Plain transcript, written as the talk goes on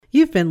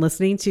You've been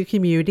listening to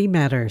Community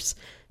Matters.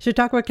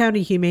 Chautauqua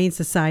County Humane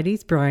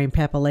Society's Brian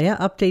Papalea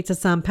updates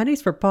us on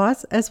Pennies for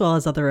Paws as well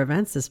as other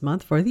events this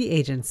month for the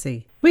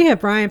agency. We have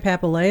Brian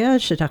Papalea,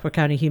 Chautauqua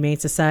County Humane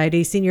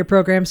Society Senior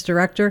Programs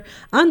Director,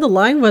 on the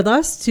line with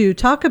us to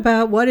talk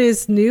about what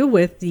is new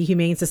with the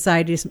Humane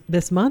Society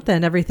this month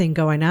and everything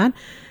going on.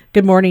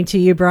 Good morning to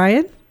you,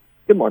 Brian.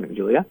 Good morning,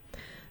 Julia.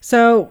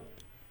 So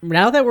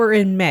now that we're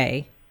in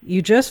May,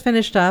 you just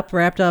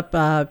wrapped up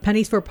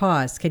Pennies for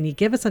Paws. Can you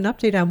give us an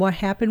update on what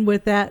happened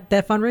with that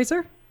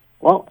fundraiser?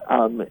 Well,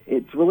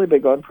 it's really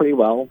been going pretty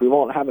well. We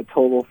won't have a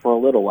total for a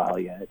little while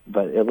yet,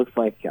 but it looks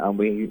like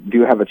we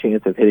do have a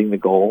chance of hitting the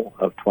goal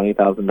of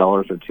 $20,000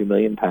 or 2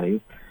 million pennies.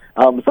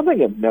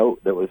 Something of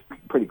note that was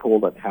pretty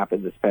cool that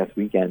happened this past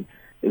weekend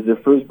is the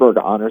Frewsburg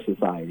Honor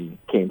Society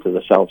came to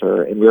the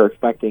shelter, and we were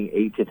expecting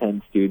 8 to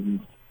 10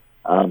 students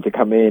to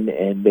come in,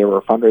 and they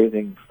were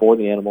fundraising for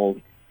the animals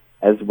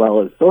as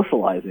well as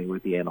socializing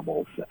with the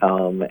animals.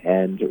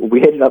 And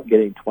we ended up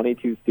getting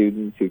 22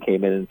 students who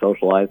came in and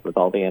socialized with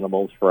all the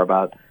animals for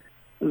about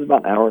an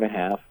hour and a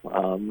half,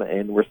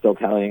 and we're still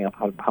tallying up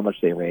how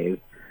much they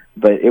raised.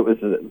 But it was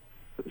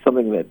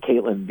something that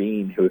Caitlin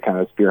Bean, who kind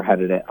of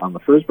spearheaded it on the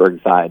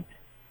Frewsburg side,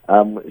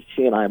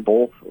 she and I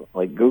both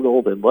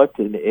Googled and looked,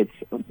 and it's,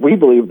 we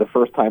believe, the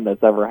first time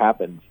that's ever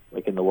happened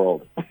in the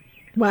world.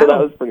 Wow. So that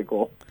was pretty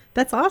cool.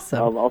 That's awesome.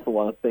 I also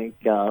want to thank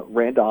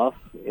Randolph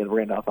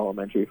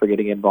Elementary for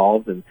getting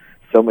involved and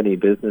so many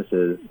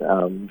businesses.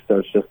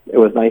 So it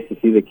was nice to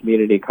see the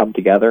community come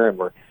together, and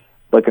we're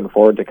looking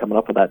forward to coming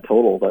up with that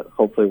total that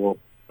hopefully will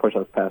push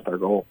us past our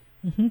goal.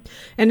 Mm-hmm.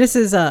 And this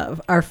is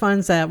our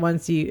funds that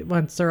once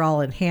they're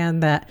all in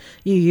hand that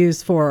you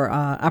use for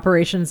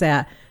operations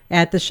at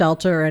the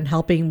shelter and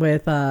helping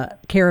with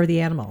care of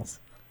the animals.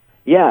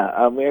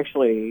 Yeah, we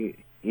actually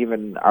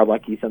even are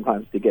lucky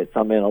sometimes to get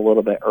some in a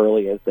little bit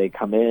early as they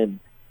come in.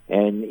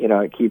 And,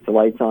 it keeps the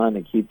lights on.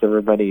 It keeps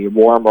everybody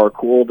warm or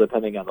cool,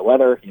 depending on the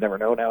weather. You never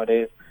know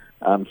nowadays.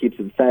 Keeps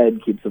them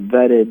fed, keeps them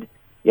vetted.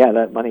 Yeah,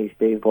 that money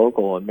stays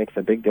local and makes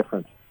a big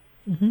difference.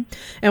 Mm-hmm.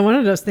 And one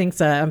of those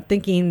things I'm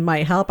thinking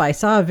might help, I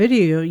saw a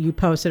video you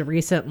posted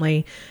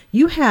recently.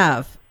 You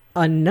have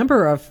a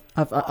number of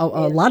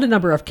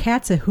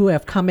cats who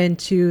have come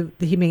into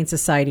the Humane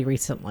Society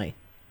recently.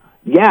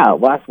 Yeah,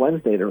 last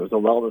Wednesday there was a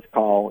wellness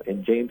call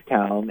in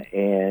Jamestown,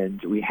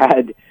 and we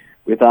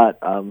thought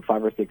 5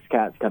 or 6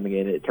 cats coming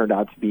in. It turned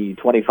out to be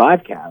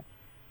 25 cats.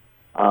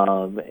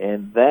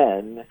 And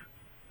then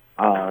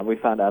we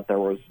found out there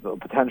was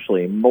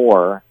potentially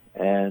more,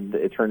 and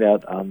it turned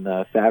out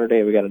on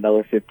Saturday we got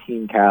another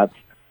 15 cats,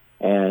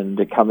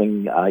 and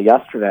coming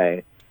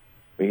yesterday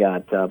we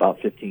got about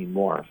 15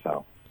 more.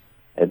 So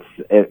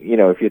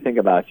if you think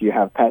about it, you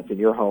have pets in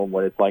your home,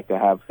 what it's like to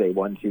have, say,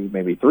 1, 2,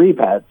 maybe 3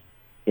 pets.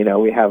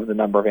 We have the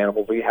number of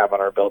animals we have on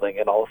our building,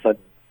 and all of a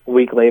sudden, a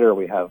week later,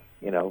 we have,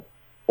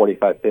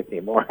 45, 50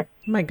 more.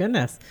 My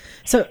goodness.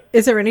 So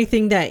is there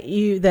anything that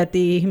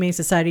the Humane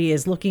Society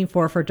is looking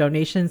for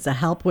donations to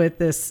help with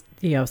this,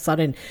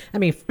 sudden,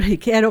 you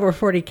can't over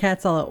 40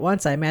 cats all at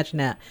once. I imagine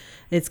that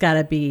it's got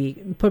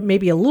to put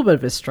maybe a little bit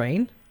of a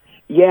strain.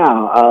 Yeah,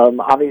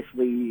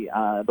 obviously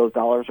those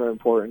dollars are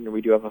important.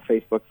 We do have a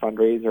Facebook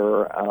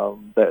fundraiser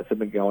that's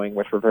been going,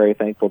 which we're very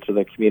thankful to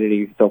the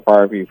community. So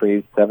far, we've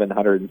raised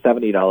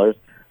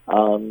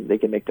 $770. They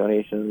can make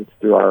donations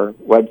through our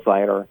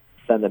website or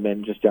send them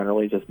in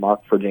just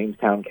mark for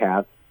Jamestown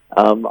Cats.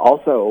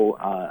 Also,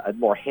 a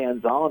more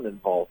hands-on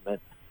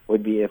involvement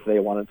would be if they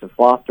wanted to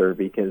foster,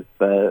 because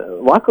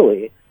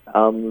luckily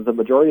the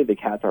majority of the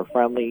cats are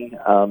friendly.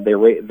 They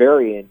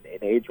vary in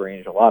age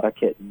range, a lot of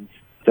kittens.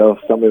 So if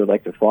somebody would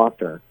like to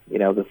foster,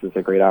 this is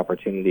a great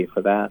opportunity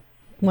for that.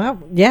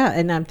 Well, yeah,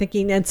 and I'm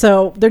thinking, and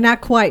so they're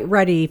not quite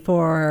ready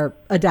for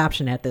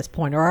adoption at this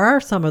point, or are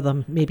some of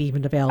them maybe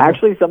even available?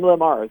 Actually, some of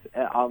them are.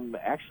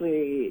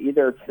 Actually,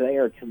 either today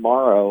or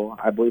tomorrow,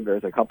 I believe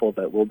there's a couple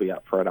that will be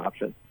up for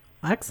adoption.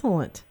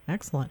 Excellent.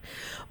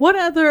 What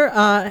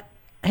other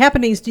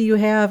happenings do you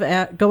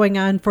have going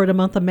on for the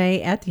month of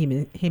May at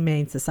the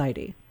Humane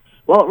Society?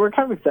 Well, we're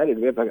kind of excited.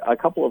 We have a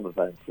couple of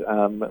events.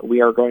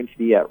 We are going to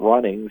be at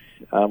Runnings.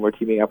 We're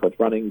teaming up with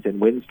Runnings in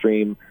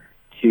Windstream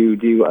to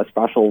do a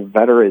special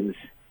veterans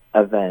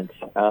event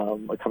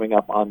coming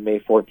up on May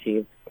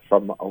 14th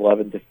from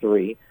 11 to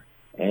 3.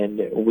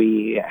 And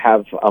we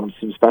have some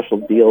special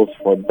deals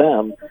for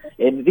them.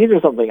 And these are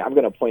something I'm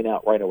going to point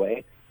out right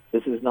away.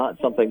 This is not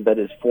something that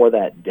is for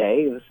that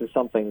day. This is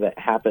something that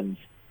happens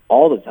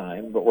all the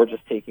time, but we're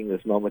just taking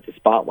this moment to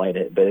spotlight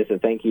it. But as a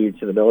thank you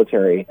to the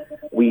military,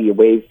 we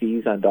waive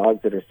fees on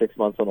dogs that are 6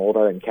 months and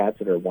older and cats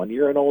that are 1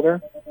 year and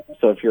older.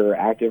 So if you're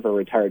active or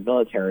retired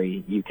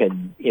military, you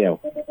can,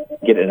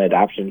 get an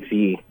adoption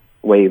fee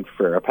waived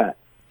for a pet.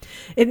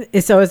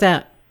 So is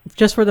that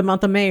just for the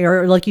month of May,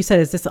 or like you said,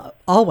 is this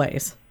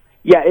always?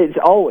 Yeah, it's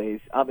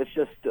always. It's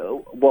just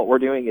what we're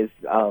doing is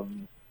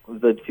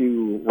the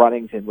two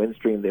Runnings and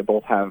Windstream, they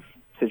both have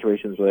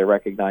situations where they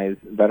recognize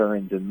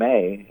veterans in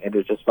May, and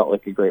it just felt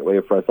like a great way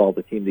for us all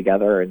to team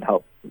together and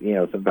help,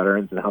 some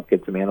veterans and help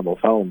get some animals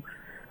home.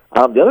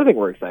 The other thing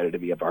we're excited to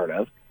be a part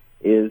of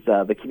is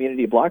the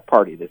community block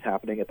party that's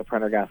happening at the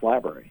Prendergast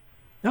Library.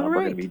 All We're right.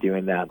 going to be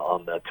doing that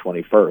on the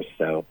 21st.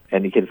 So,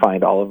 and you can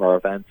find all of our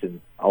events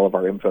and all of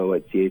our info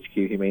at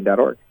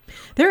chqhumane.org.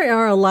 There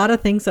are a lot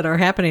of things that are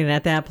happening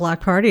at that block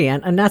party,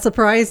 and I'm not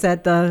surprised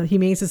that the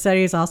Humane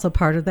Society is also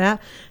part of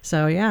that.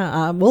 So,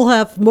 yeah, we'll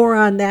have more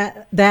on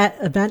that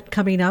event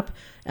coming up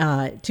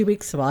 2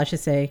 weeks. Well, I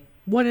should say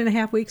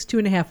 1.5 weeks,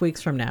 2.5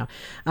 weeks from now,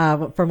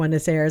 from when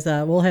this airs.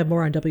 We'll have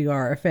more on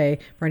WRFA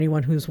for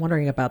anyone who's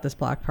wondering about this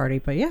block party.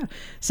 But yeah,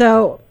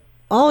 so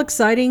all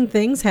exciting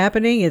things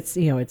happening. It's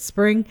it's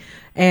spring,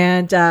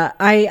 and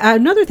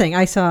another thing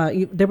I saw,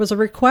 there was a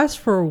request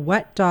for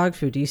wet dog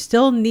food. Do you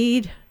still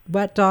need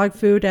wet dog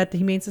food at the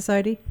Humane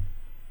Society?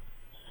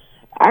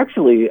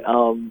 Actually,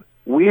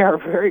 we are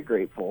very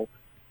grateful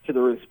to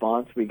the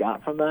response we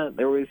got from that.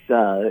 There was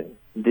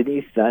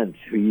Denise Sent,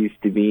 who used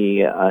to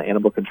be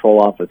animal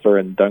control officer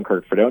in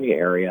Dunkirk, Fredonia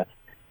area.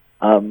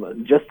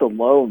 Just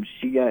alone,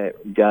 she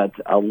got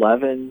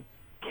 11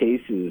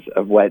 cases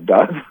of wet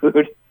dog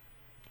food.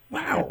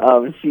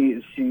 Wow.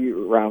 She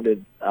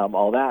rounded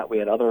all that. We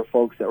had other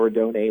folks that were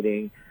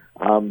donating.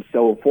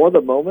 So for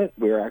the moment,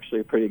 we're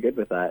actually pretty good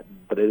with that.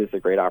 But it is a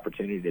great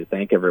opportunity to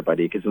thank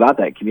everybody, because without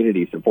that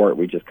community support,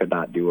 we just could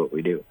not do what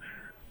we do.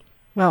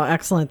 Well,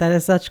 excellent. That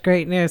is such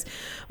great news.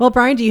 Well,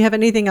 Brian, do you have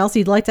anything else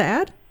you'd like to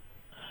add?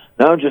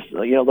 No, just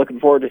looking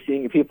forward to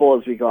seeing people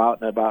as we go out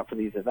and about for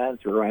these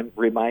events. We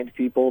remind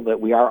people that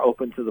we are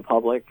open to the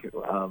public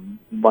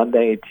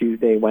Monday,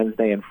 Tuesday,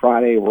 Wednesday, and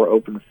Friday. We're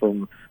open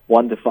from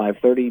 1 to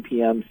 5:30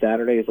 p.m.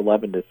 Saturdays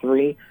 11 to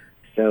 3.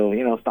 So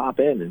stop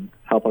in and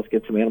help us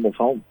get some animals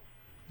home.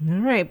 All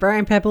right,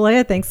 Brian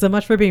Papalea, thanks so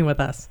much for being with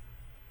us.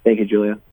 Thank you, Julia.